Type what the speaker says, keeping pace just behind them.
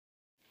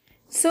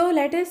So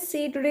let us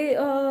see today.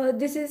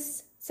 This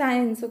is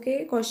science,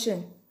 okay?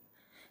 Question.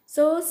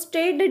 So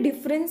state the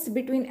difference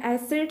between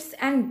acids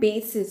and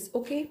bases,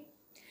 okay?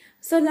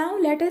 So now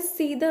let us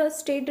see the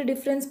state the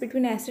difference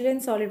between acid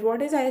and solid.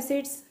 What is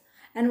acids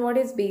and what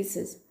is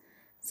bases?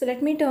 So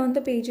let me turn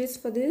the pages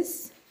for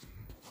this.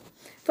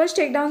 First,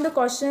 take down the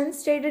question.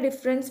 State the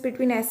difference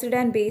between acid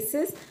and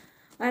bases.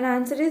 And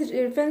answer is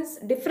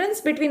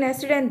difference between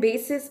acid and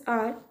bases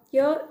are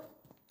here.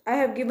 I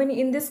have given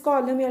in this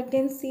column you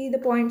can see the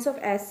points of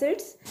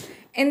acids.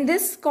 In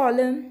this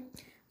column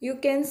you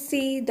can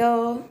see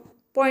the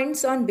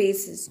points on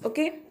bases.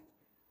 Okay.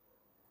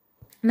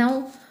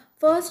 Now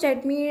first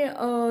let me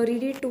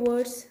read it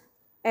towards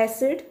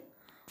acid.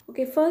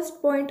 Okay.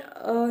 First point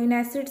in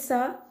acids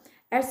are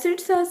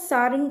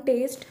sour in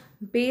taste.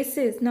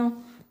 Bases.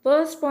 Now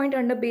first point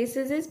under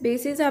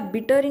bases are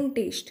bitter in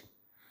taste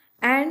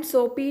and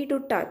soapy to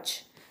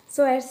touch.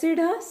 So acid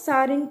are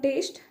sour in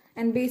taste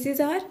and bases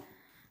are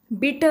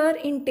bitter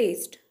in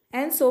taste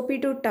and soapy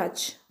to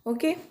touch.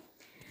 Okay.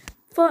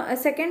 For a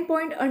second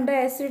point under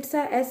acids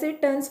are acid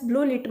turns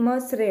blue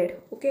litmus red.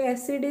 Okay,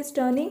 acid is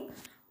turning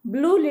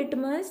blue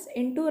litmus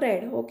into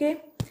red.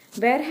 Okay,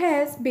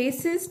 whereas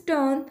bases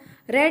turn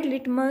red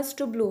litmus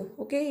to blue.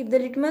 Okay, if the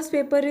litmus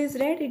paper is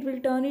red, it will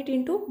turn it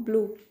into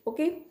blue.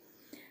 Okay.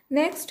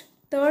 Next,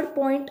 third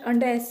point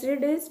under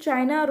acid is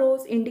China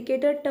rose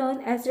indicator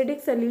turn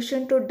acidic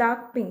solution to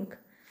dark pink,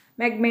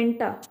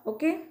 magenta.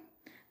 Okay,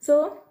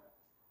 so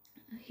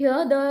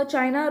here the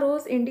China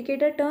rose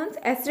indicator turns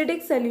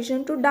acidic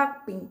solution to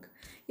dark pink.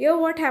 Here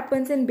what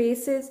happens in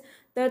bases,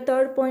 the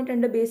third point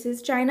under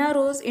bases, China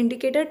rose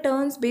indicator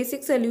turns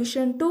basic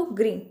solution to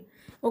green.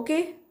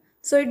 Okay,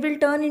 so it will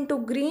turn into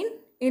green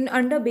in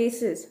under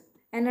bases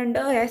and under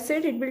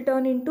acid it will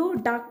turn into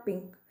dark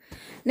pink.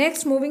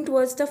 Next, moving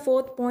towards the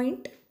fourth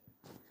point.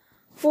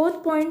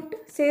 Fourth point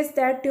says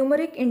that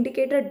turmeric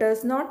indicator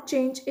does not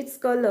change its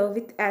color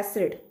with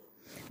acid.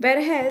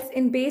 Whereas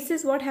in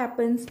bases what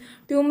happens?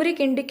 Turmeric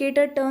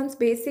indicator turns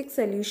basic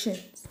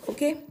solutions.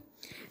 Okay.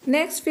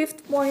 Next,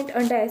 fifth point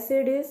under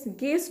acid is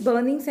gives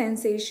burning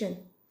sensation.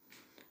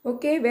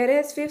 Okay.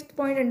 Whereas fifth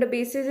point under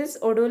bases is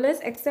odorless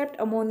except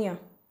ammonia.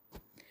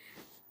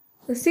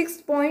 The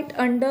sixth point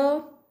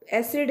under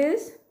acid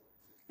is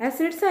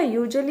acids are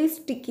usually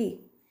sticky,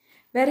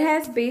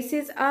 whereas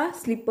bases are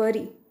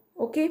slippery.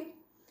 Okay.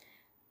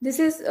 This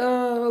is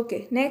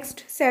okay.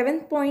 Next,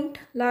 seventh point,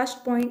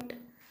 last point.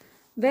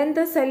 When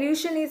the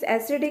solution is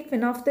acidic,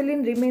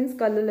 phenolphthalein remains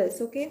colorless.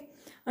 Okay.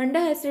 Under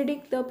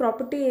acidic, the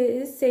property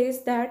is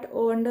says that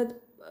when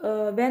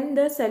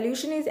the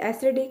solution is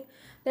acidic,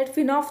 that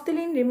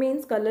phenolphthalein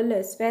remains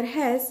colorless.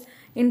 Whereas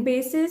in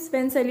bases,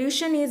 when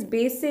solution is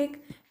basic,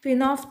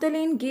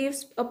 phenolphthalein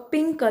gives a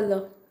pink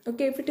color.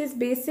 Okay. If it is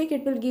basic,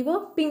 it will give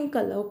a pink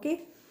color.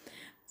 Okay.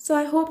 So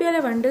I hope you all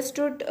have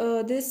understood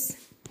this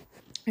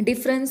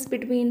difference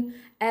between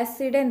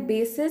acid and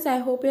bases. I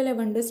hope you all have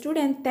understood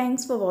and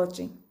thanks for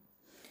watching.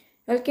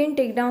 You all can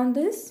take down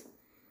this.